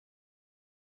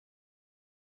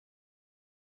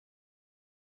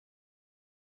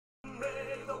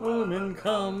Women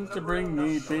come to bring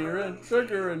me beer and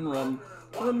sugar and rum.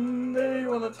 One day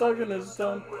when the tugging is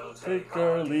done, take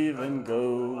our leave and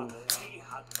go.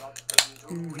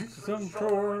 Some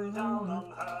chores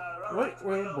right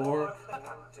where board.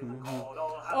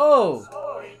 Oh,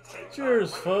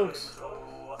 cheers, folks,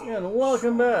 and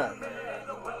welcome back.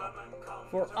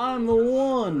 For I'm the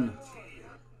one,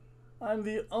 I'm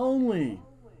the only,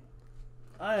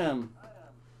 I am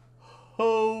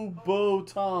Hobo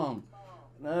Tom.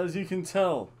 And as you can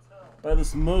tell by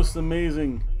this most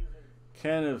amazing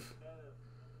can of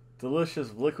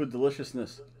delicious liquid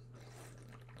deliciousness.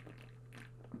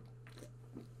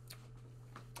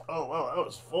 Oh wow, that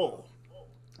was full.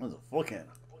 That was a full can.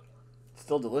 It's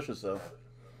still delicious though.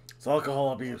 It's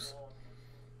alcohol abuse.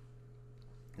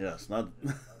 Yes, not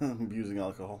abusing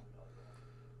alcohol.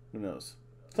 Who knows?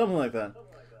 Something like that.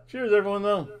 Cheers, everyone,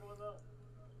 though.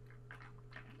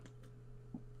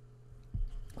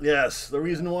 Yes, the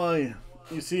reason why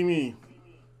you see me,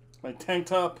 my tank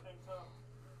top,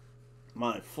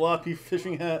 my floppy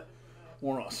fishing hat,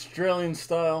 worn Australian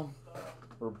style,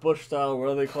 or bush style,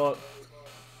 whatever they call it.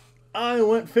 I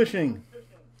went fishing.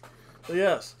 So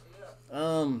yes,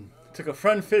 took a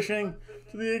friend fishing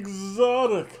to the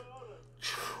exotic,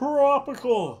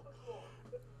 tropical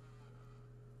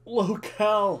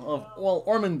locale of, well,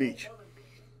 Ormond Beach.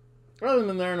 I haven't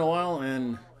been there in a while,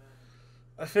 and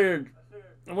I figured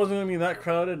it wasn't going to be that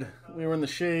crowded. We were in the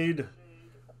shade,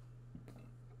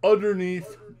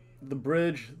 underneath the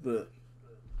bridge, the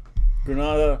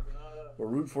Granada or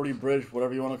Route 40 bridge,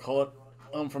 whatever you want to call it.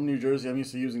 I'm from New Jersey. I'm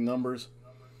used to using numbers.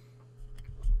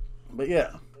 But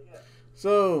yeah.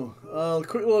 So,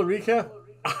 quick little recap.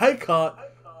 I caught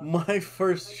my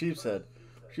first sheep's head,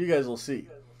 which you guys will see.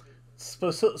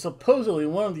 Supposedly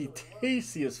one of the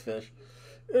tastiest fish.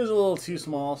 It was a little too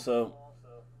small, so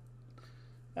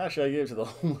actually I gave it to the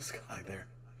homeless guy there.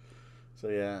 So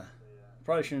yeah,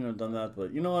 probably shouldn't have done that,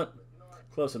 but you know what?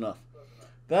 Close enough.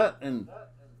 That and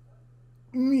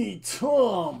me,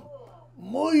 Tom,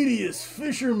 mightiest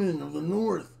fisherman of the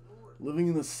north, living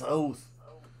in the south,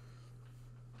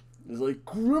 is like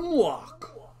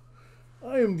Grimlock.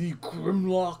 I am the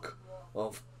Grimlock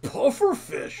of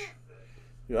pufferfish.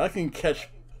 I can catch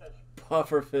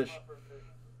pufferfish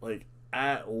like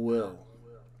at will.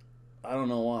 I don't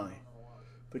know why.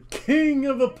 The king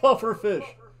of the pufferfish.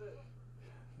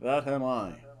 That am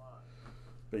I.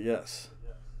 But yes,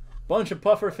 bunch of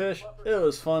pufferfish. It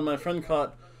was fun. My friend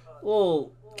caught a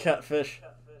little catfish.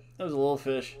 It was a little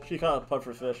fish. She caught a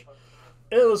pufferfish.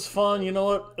 It was fun. You know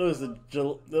what?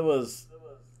 It was.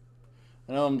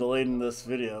 I know I'm delayed in this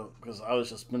video because I was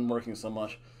just been working so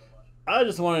much. I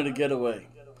just wanted to get away.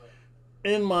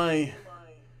 In my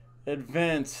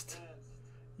advanced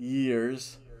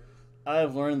years,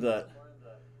 I've learned that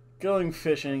going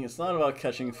fishing, it's not about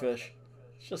catching fish,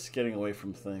 it's just getting away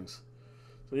from things.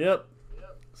 So yep,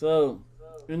 so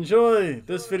enjoy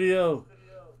this video,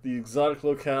 the exotic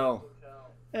locale,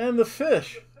 and the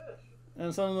fish,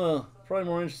 and some of the probably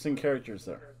more interesting characters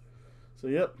there. So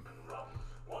yep,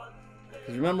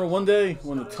 because remember, one day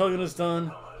when the tugging is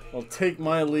done, I'll take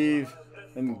my leave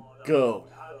and go.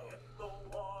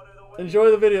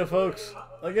 Enjoy the video, folks.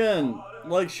 Again,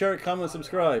 like, share, comment,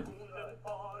 subscribe.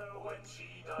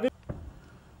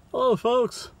 Hello,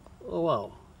 folks. Oh,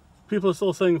 wow. People are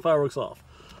still saying fireworks off.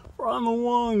 For I'm the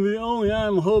one, the only,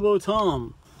 I'm Hobo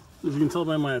Tom. As you can tell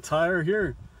by my attire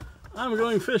here, I'm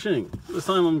going fishing. This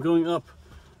time I'm going up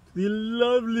the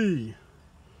lovely,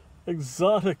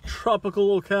 exotic, tropical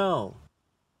locale,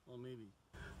 well, maybe,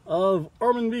 of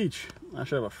Ormond Beach. I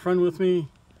should have a friend with me.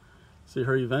 See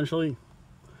her eventually.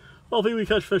 Hopefully we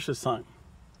catch fish this time.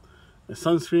 My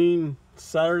sunscreen,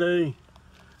 Saturday,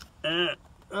 at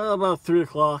about 3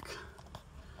 o'clock.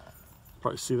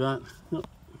 Probably see that. Yep.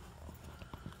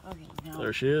 Okay, no.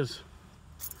 There she is.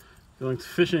 Going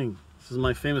fishing. This is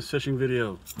my famous fishing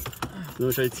video, in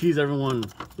which I tease everyone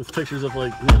with pictures of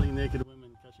like nearly naked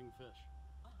women catching fish.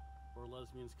 Or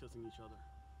lesbians kissing each other.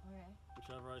 Okay.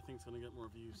 Whichever I think is going to get more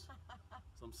views.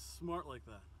 So I'm smart like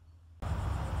that.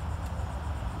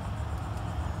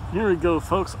 Here we go,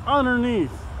 folks,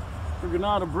 underneath the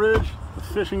Granada Bridge, the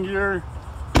fishing gear,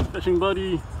 fishing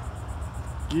buddy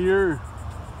gear.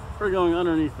 We're going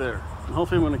underneath there, and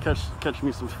hopefully I'm going to catch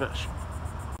me some fish.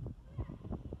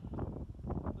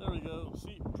 There we go.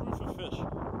 See, proof of fish.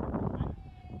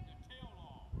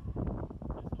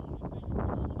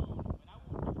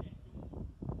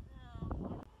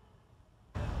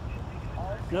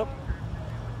 Yep.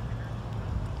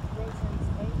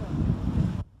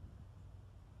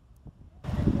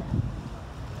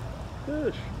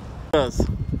 Fish. Yes.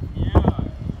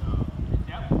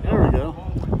 There we go.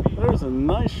 There's That's a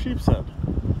nice sheep's head.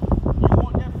 You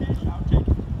want that fish? I'll take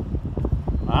it.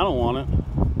 I don't want it.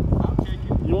 I'll take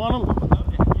it. You want him?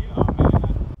 Yeah,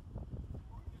 man.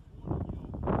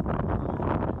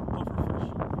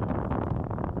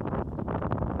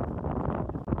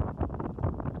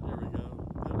 Here we go.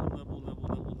 Nibble, nibble,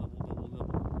 nibble, nibble,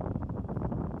 nibble, nibble, nibble.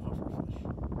 Pufferfish.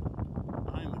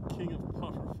 I am the king of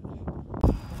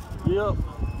pufferfish. Yep.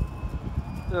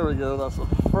 There we go. That's the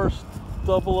first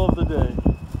double of the day.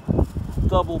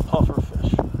 Double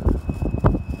pufferfish.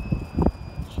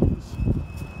 Jeez.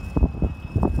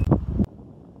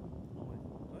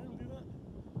 Oh wait, did I even do that?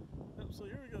 Yep, so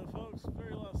here we go, folks.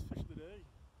 Very last fish of the day.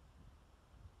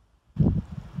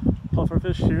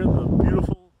 Pufferfish here at the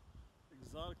beautiful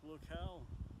exotic locale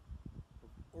of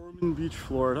Ormond Beach,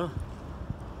 Florida.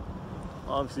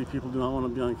 Obviously people do not want to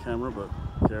be on camera, but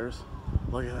who cares?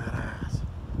 Look at that ass.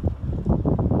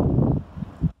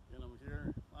 And I'm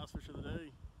here, last fish of the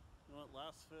day. You know what,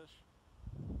 last fish.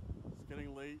 It's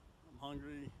getting late, I'm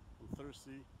hungry, I'm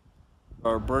thirsty.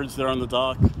 There are birds there on the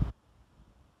dock.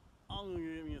 I'm gonna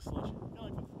get me a slushie. I'd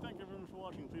like to thank everyone for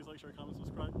watching. Please like, share, comment,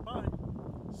 subscribe. Bye.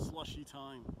 Slushy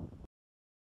time.